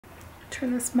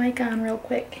Turn this mic on real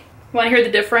quick. Want to hear the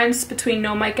difference between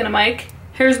no mic and a mic?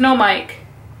 Here's no mic.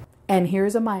 And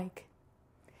here's a mic.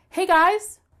 Hey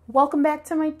guys, welcome back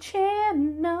to my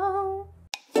channel.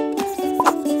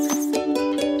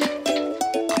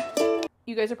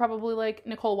 You guys are probably like,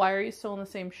 Nicole, why are you still in the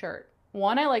same shirt?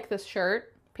 One, I like this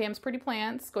shirt. Pam's Pretty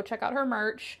Plants. Go check out her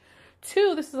merch.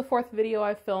 Two, this is the 4th video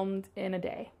I've filmed in a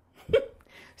day.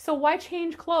 So why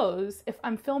change clothes if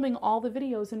I'm filming all the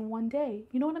videos in one day?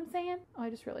 You know what I'm saying? Oh,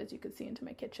 I just realized you could see into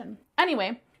my kitchen.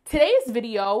 Anyway, today's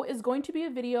video is going to be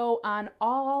a video on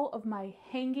all of my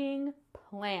hanging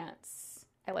plants.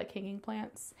 I like hanging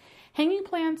plants. Hanging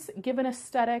plants give an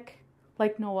aesthetic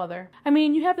like no other. I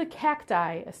mean, you have the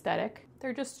cacti aesthetic.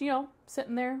 They're just, you know,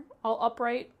 sitting there all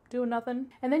upright, doing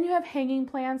nothing. And then you have hanging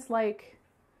plants like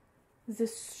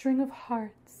this string of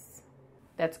hearts.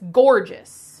 That's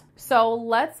gorgeous. So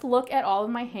let's look at all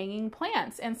of my hanging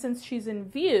plants. And since she's in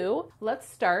view, let's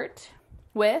start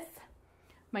with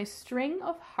my string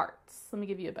of hearts. Let me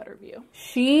give you a better view.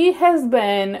 She has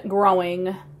been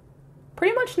growing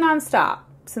pretty much nonstop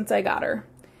since I got her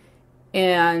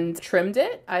and trimmed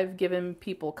it. I've given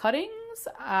people cuttings.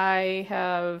 I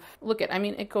have, look at, I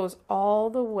mean, it goes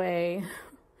all the way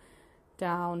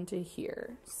down to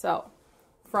here. So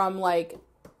from like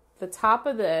the top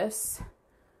of this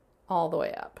all the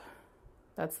way up.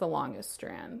 That's the longest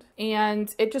strand.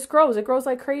 And it just grows. It grows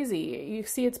like crazy. You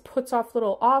see it puts off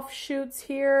little offshoots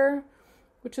here,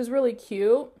 which is really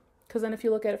cute. Because then if you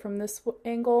look at it from this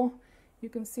angle, you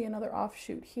can see another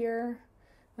offshoot here.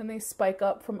 Then they spike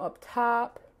up from up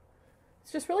top.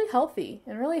 It's just really healthy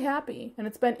and really happy. And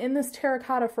it's been in this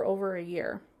terracotta for over a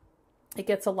year. It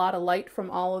gets a lot of light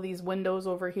from all of these windows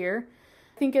over here.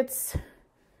 I think it's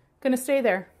gonna stay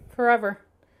there forever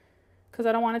because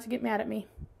I don't want it to get mad at me.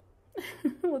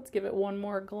 Let's give it one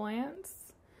more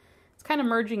glance. It's kind of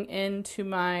merging into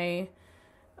my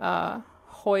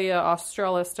Hoya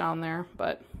australis down there,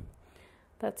 but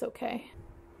that's okay.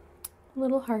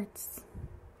 Little hearts.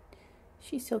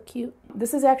 She's so cute.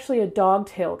 This is actually a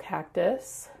dogtail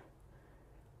cactus.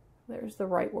 There's the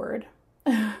right word.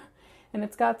 And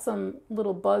it's got some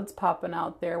little buds popping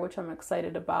out there, which I'm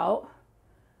excited about.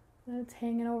 And it's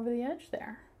hanging over the edge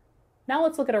there. Now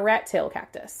let's look at a rat tail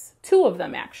cactus. 2 of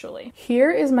them, actually.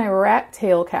 Here is my rat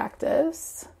tail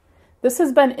cactus. This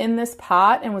has been in this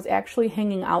pot and was actually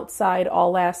hanging outside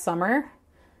all last summer.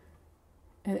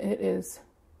 And it is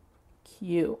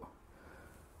cute.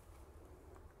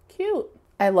 Cute.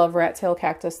 I love rat tail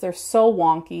cactus. They're so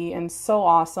wonky and so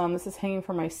awesome. This is hanging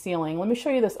from my ceiling. Let me show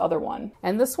you this other one.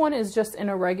 And this one is just in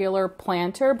a regular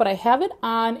planter, but I have it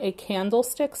on a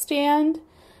candlestick stand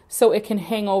so it can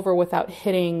hang over without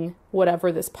hitting whatever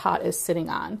this pot is sitting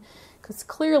on. Because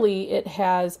clearly it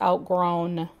has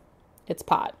outgrown its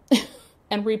pot.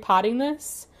 And repotting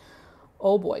this,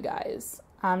 oh boy, guys,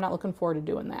 I'm not looking forward to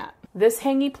doing that. This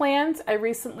hanging plant I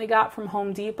recently got from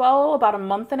Home Depot about a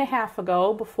month and a half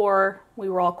ago before we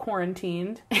were all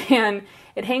quarantined. And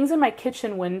it hangs in my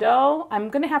kitchen window. I'm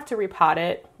gonna have to repot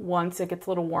it once it gets a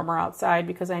little warmer outside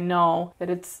because I know that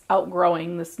it's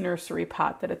outgrowing this nursery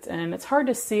pot that it's in. It's hard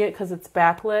to see it because it's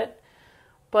backlit,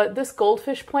 but this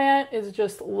goldfish plant is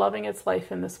just loving its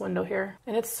life in this window here.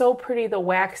 And it's so pretty, the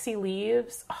waxy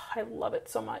leaves. Oh, I love it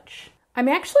so much. I'm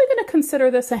actually going to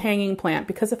consider this a hanging plant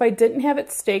because if I didn't have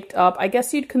it staked up, I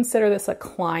guess you'd consider this a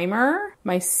climber,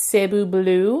 my Cebu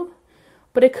Blue,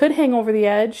 but it could hang over the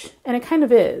edge, and it kind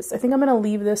of is. I think I'm going to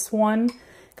leave this one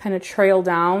kind of trail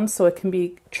down so it can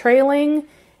be trailing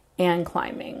and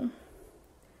climbing.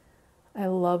 I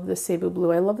love the Cebu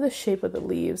Blue. I love the shape of the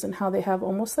leaves and how they have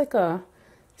almost like a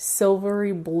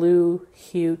silvery blue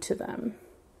hue to them.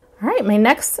 All right, my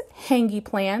next hangy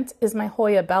plant is my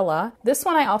Hoya Bella. This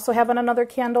one I also have on another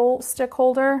candlestick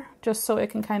holder, just so it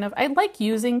can kind of, I like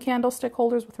using candlestick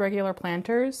holders with regular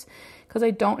planters because I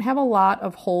don't have a lot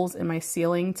of holes in my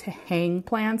ceiling to hang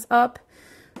plants up.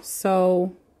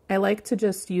 So I like to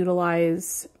just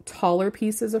utilize taller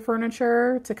pieces of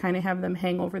furniture to kind of have them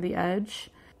hang over the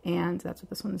edge. And that's what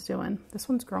this one's doing. This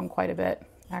one's grown quite a bit,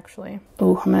 actually.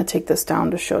 Oh, I'm going to take this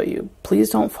down to show you. Please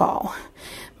don't fall.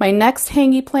 My next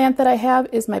hangy plant that I have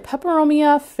is my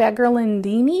Peperomia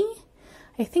fagerlandini.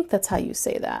 I think that's how you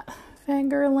say that.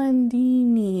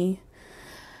 Fagerlandini.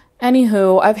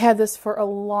 Anywho, I've had this for a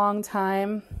long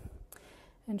time,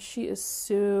 and she is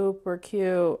super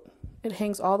cute. It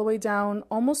hangs all the way down,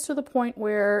 almost to the point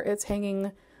where it's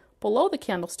hanging below the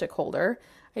candlestick holder.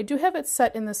 I do have it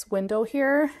set in this window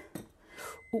here.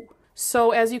 Ooh.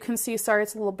 So as you can see, sorry,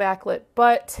 it's a little backlit,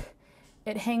 but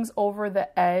it hangs over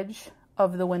the edge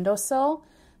of the windowsill.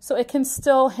 So it can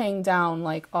still hang down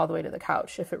like all the way to the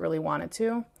couch if it really wanted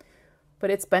to. but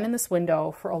it's been in this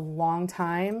window for a long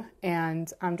time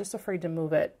and I'm just afraid to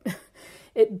move it.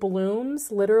 It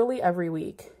blooms literally every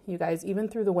week, you guys, even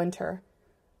through the winter.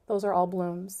 Those are all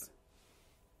blooms.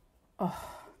 Oh,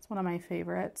 it's one of my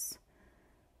favorites.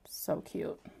 So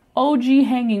cute. OG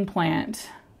hanging plant.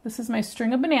 This is my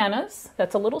string of bananas.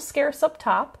 That's a little scarce up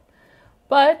top,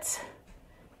 but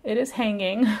it is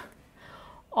hanging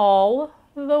all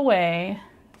the way.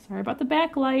 Sorry about the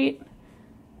backlight.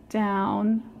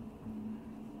 Down,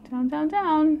 down, down,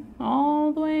 down,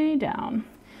 all the way down.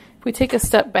 If we take a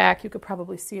step back, you could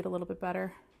probably see it a little bit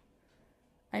better.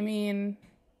 I mean,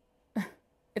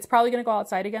 it's probably going to go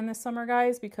outside again this summer,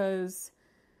 guys, because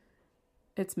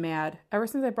it's mad. Ever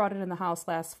since I brought it in the house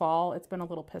last fall, it's been a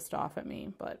little pissed off at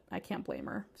me, but I can't blame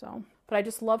her. But I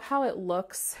just love how it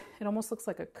looks. It almost looks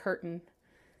like a curtain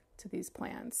to these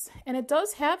plants. And it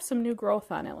does have some new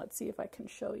growth on it. Let's see if I can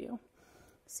show you.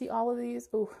 See all of these?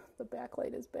 Oh, the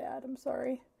backlight is bad. I'm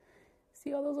sorry.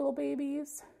 See all those little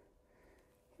babies?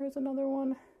 Here's another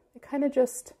one. They kind of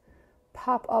just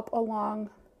pop up along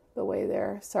the way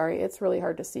there. Sorry, it's really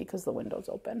hard to see because the window's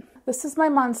open. This is my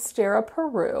Monstera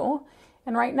Peru,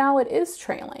 and right now it is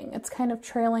trailing. It's kind of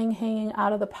trailing, hanging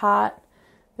out of the pot.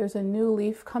 There's a new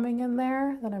leaf coming in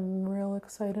there that I'm real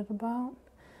excited about.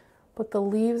 But the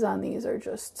leaves on these are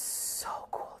just so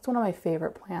cool. It's one of my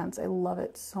favorite plants. I love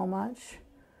it so much.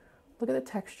 Look at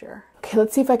the texture. Okay,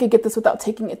 let's see if I could get this without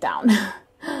taking it down.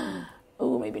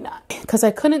 Oh, maybe not. Because I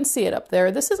couldn't see it up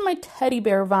there. This is my teddy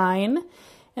bear vine.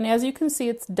 And as you can see,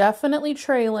 it's definitely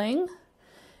trailing.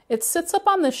 It sits up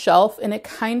on the shelf and it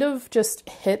kind of just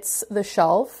hits the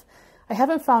shelf. I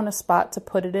haven't found a spot to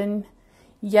put it in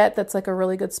yet that's like a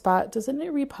really good spot. Does it need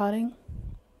repotting?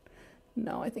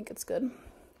 No, I think it's good.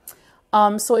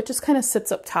 So it just kind of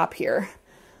sits up top here.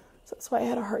 So that's why I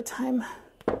had a hard time.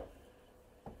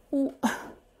 Ooh.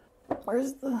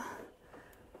 Where's the...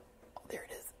 Oh, there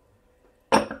it is.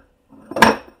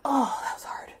 Oh, that was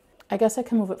hard. I guess I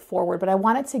can move it forward, but I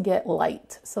want it to get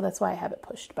light, so that's why I have it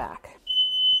pushed back.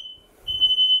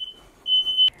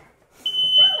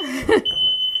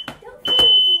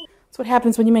 That's what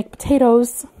happens when you make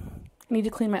potatoes. I need to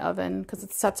clean my oven because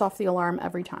it sets off the alarm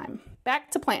every time. Back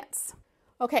to plants.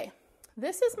 Okay,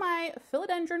 this is my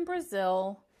Philodendron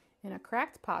Brazil in a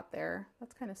cracked pot there.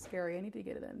 That's kind of scary. I need to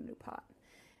get it in a new pot.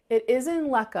 It is in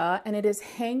leca and it is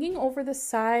hanging over the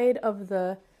side of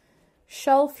the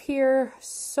shelf here.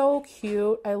 So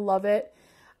cute. I love it.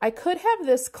 I could have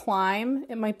this climb.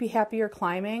 It might be happier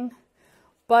climbing,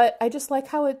 but I just like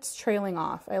how it's trailing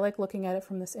off. I like looking at it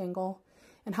from this angle.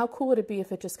 And how cool would it be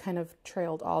if it just kind of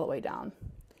trailed all the way down?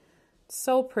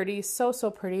 So pretty. So, so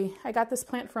pretty. I got this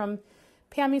plant from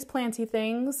Pammy's Planty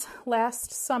Things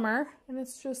last summer, and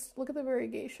it's just, look at the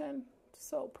variegation.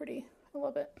 So pretty. I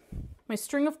love it. My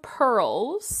string of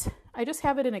pearls, I just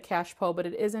have it in a cash po, but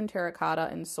it is in terracotta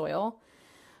and soil,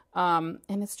 and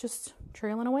it's just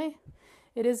trailing away.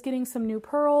 It is getting some new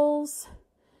pearls.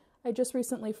 I just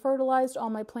recently fertilized all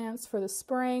my plants for the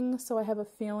spring, so I have a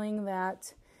feeling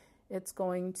that it's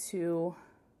going to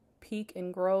peak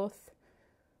in growth,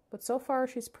 but so far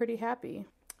she's pretty happy.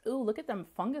 Ooh, look at them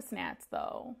fungus gnats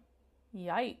though.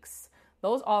 Yikes.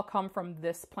 Those all come from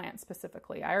this plant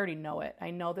specifically. I already know it.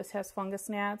 I know this has fungus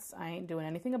gnats. I ain't doing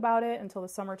anything about it until the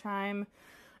summertime.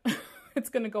 It's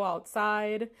gonna go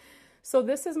outside. So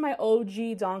this is my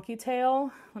OG donkey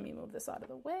tail. Let me move this out of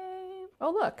the way. Oh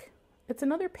look, it's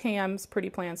another Pam's Pretty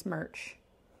Plants merch.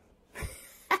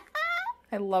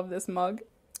 I love this mug.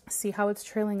 See how it's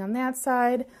trailing on that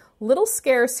side. Little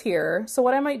scarce here. So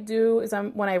what I might do is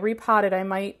when I repot it, I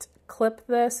might clip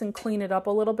this and clean it up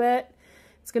a little bit.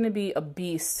 It's going to be a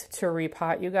beast to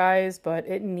repot, you guys, but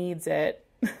it needs it.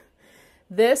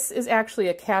 This is actually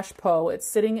a cash po. It's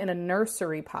sitting in a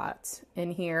nursery pot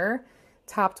in here,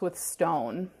 topped with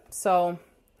stone. So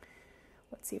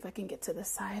let's see if I can get to this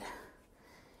side.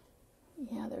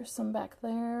 Yeah, there's some back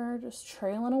there, just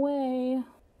trailing away.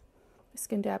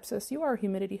 Skindapsis, you are a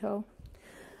humidity hoe.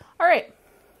 All right,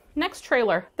 next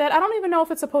trailer that I don't even know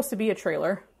if it's supposed to be a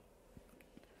trailer.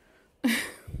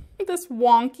 This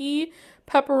wonky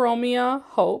Peperomia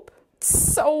Hope.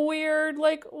 It's so weird.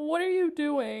 Like, what are you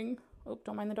doing? Oh,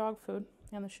 don't mind the dog food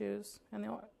and the shoes and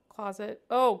the closet.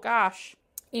 Oh gosh.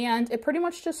 And it pretty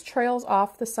much just trails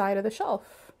off the side of the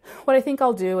shelf. What I think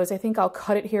I'll do is I think I'll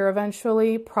cut it here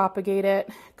eventually, propagate it,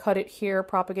 cut it here,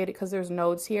 propagate it because there's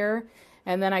nodes here.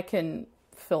 And then I can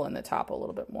fill in the top a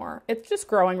little bit more. It's just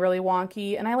growing really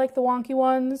wonky, and I like the wonky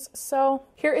ones. So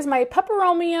here is my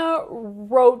Peperomia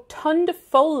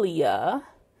rotundifolia,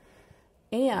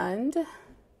 and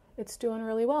it's doing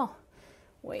really well.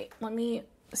 Wait, let me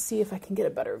see if I can get a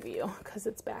better view because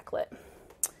it's backlit.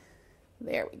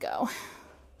 There we go.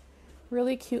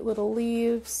 Really cute little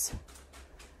leaves.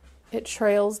 It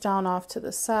trails down off to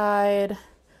the side.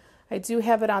 I do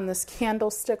have it on this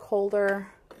candlestick holder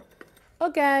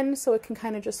again, so it can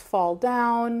kind of just fall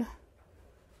down.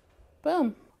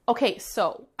 Boom. Okay,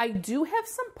 so I do have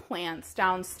some plants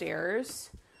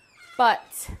downstairs,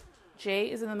 but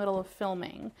Jay is in the middle of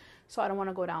filming, so I don't want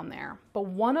to go down there. But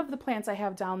one of the plants I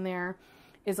have down there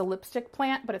is a lipstick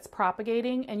plant, but it's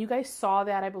propagating, and you guys saw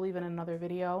that, I believe, in another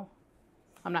video.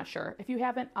 I'm not sure. If you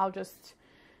haven't, I'll just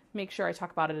make sure I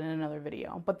talk about it in another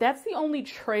video. But that's the only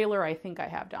trailer I think I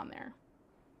have down there.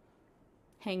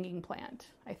 Hanging plant,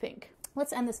 I think.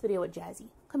 Let's end this video with Jazzy.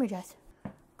 Come here, Jazz.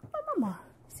 Come on, Mama.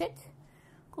 Sit.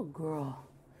 Good girl.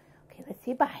 Okay, let's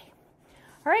say bye.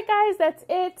 All right, guys, that's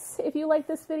it. If you like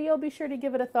this video, be sure to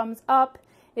give it a thumbs up.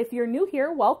 If you're new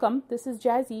here, welcome. This is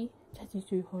Jazzy. Jazzy,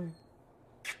 say hi.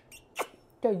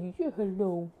 Jazzy, say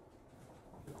hello.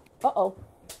 Uh-oh.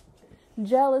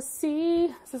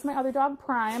 Jealousy. This is my other dog,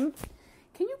 Prime.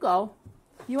 Can you go?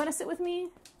 You want to sit with me,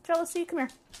 Jealousy? Come here.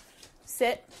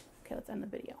 Sit. Okay, let's end the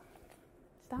video.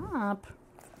 Stop.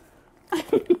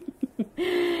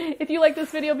 If you like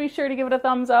this video, be sure to give it a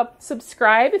thumbs up.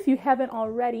 Subscribe if you haven't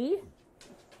already.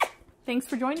 Thanks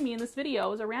for joining me in this video.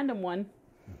 It was a random one.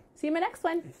 See you in my next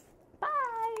one.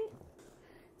 Bye.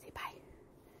 Say bye.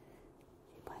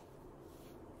 Say bye.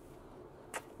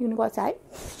 You want to go outside?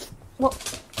 Well,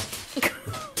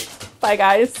 bye,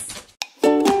 guys.